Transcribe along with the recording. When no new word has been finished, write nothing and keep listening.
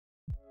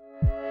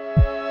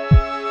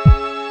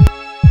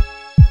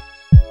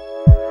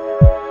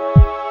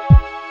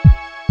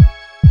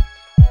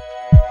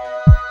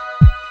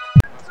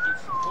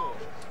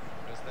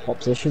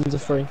positions are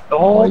free.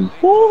 Oh,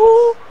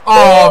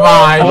 oh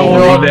my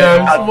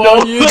goodness,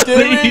 what are you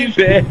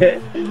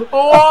doing?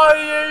 What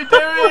are you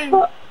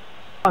doing?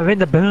 I'm in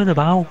the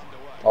Bernabeu.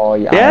 Oh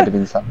yeah, Yeah? I'd have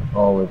been sat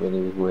forward, but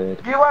it was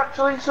weird. You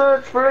actually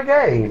search for a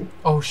game?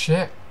 Oh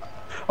shit.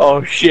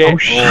 Oh shit. I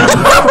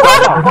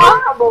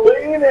can't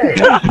believe it!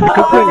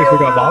 Completely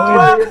forgot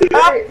about it.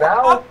 It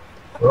now.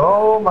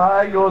 Oh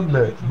my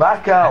goodness.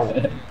 Back out.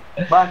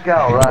 Back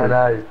out right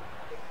now.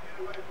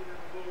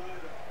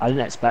 I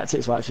didn't expect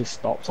it to actually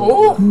stop.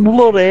 Oh,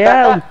 Bloody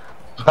hell.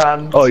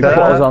 Oh, Put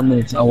us on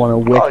this. I want to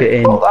whip it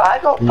in. I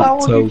got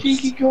power, you Toast.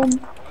 cheeky cunt.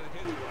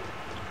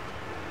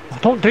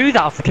 Don't do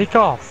that for kick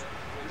off.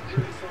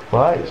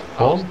 Right, it's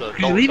fun.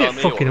 You leave it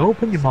fucking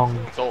open, you mong.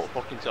 Don't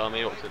fucking tell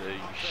me what to do, you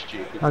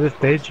stupid. I just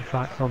did, you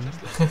fat cunt.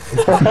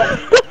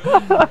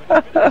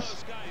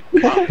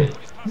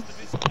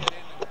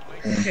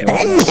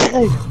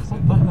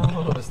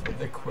 oh,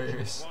 the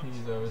queerest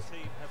sneezers.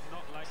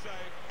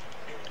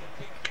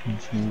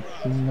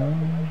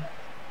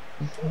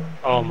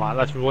 Oh man,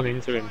 let's run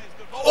into him.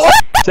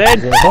 Dead.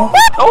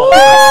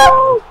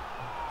 Oh!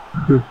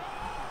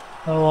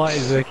 Oh, what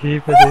is the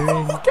keeper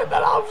doing? Get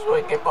that arm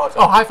swinging, boss.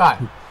 Oh, high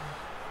five.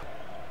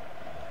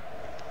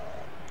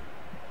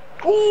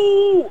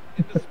 Ooh!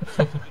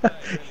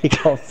 He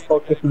got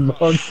fucking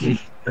monkey.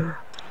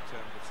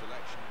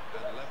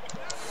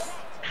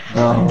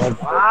 No,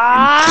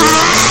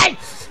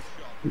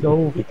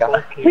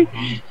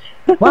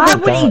 Why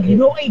would he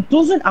not? It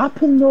doesn't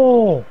happen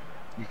though.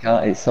 You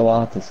can't. It's so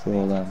hard to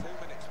score them.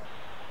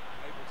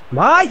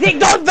 My thing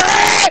done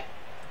there.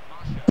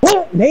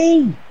 Put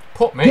me.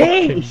 Put me.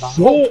 Hey,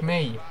 Put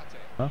me.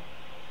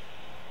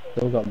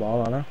 Still got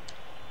ball on her.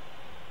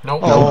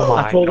 Nope. Oh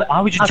my god,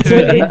 why would you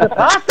turn it?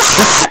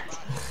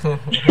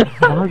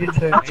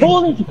 I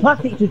told him to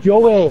pass it to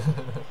Joey.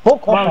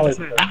 Fuck off,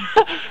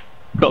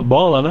 Got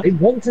ball on it. he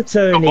wants to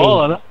turn Got in. ball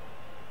on it.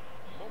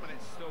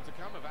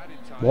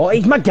 What?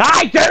 He's my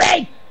guy,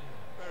 Joey.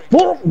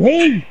 Fuck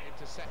me.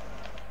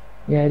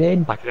 Yeah,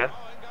 then. Back again.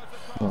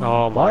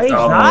 Oh my What is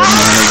god.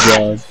 that?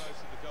 Oh my god.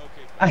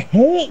 I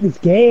hate this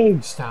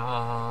game.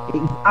 Stop.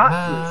 It's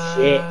absolute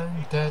shit.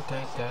 Da,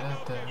 da, da,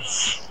 da.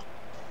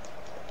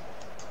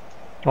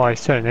 Oh,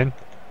 he's turning.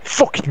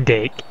 Fucking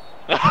dick.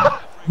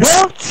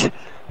 What?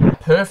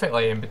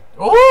 Perfectly in.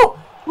 Oh!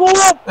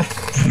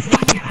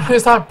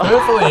 It's like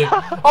perfectly in.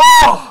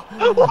 Oh!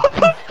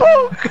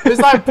 It's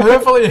like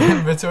perfectly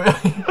in between.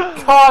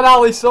 God,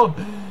 Ali, son.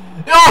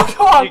 Oh,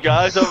 God!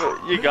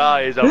 You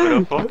guys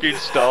having a fucking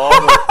storm. I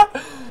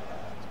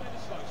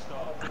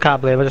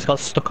can't believe I just got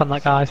stuck on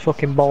that guy's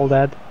fucking bald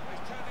head.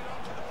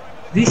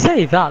 Did he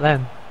save that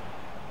then?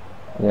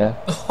 Yeah.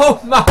 Oh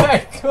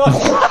my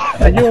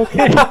God! Are you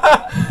okay?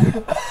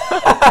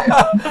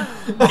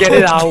 Get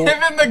it out.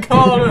 Give him the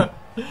corner.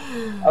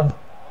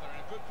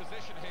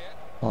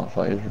 Oh, I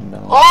thought he was running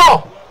down.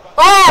 Oh!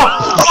 Oh!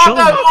 What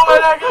the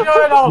fuck is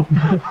going on?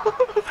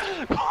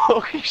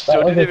 Fucking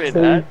stunned him in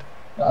head.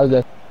 That was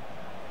a...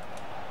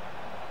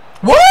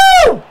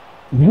 Woo!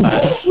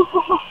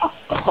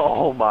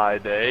 Oh my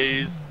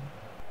days.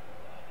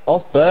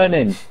 Off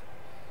burning.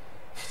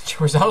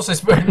 His house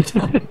is burning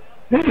down.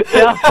 The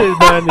house is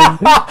burning.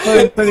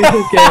 Oh, pretty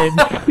good game.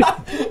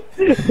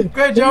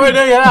 Great job, we're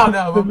doing it out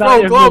now. We're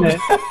pro club.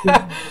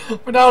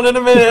 We're down in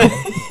a minute.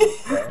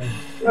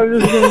 I'm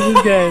just doing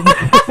this game.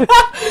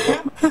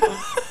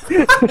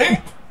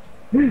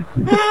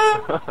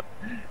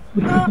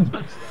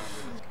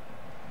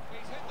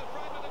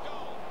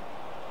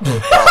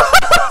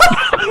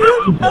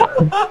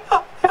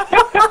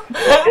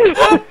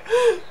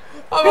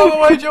 I'm on the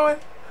way, Joey.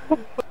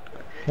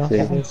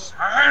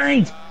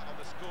 Side!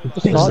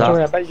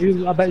 Sorry, I bet you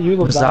love Was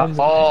that. that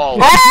Oh!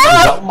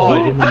 Oh,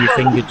 him when you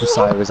fingered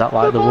Josiah, was that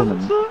like the woman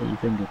that you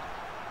fingered?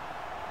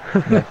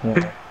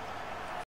 Definitely.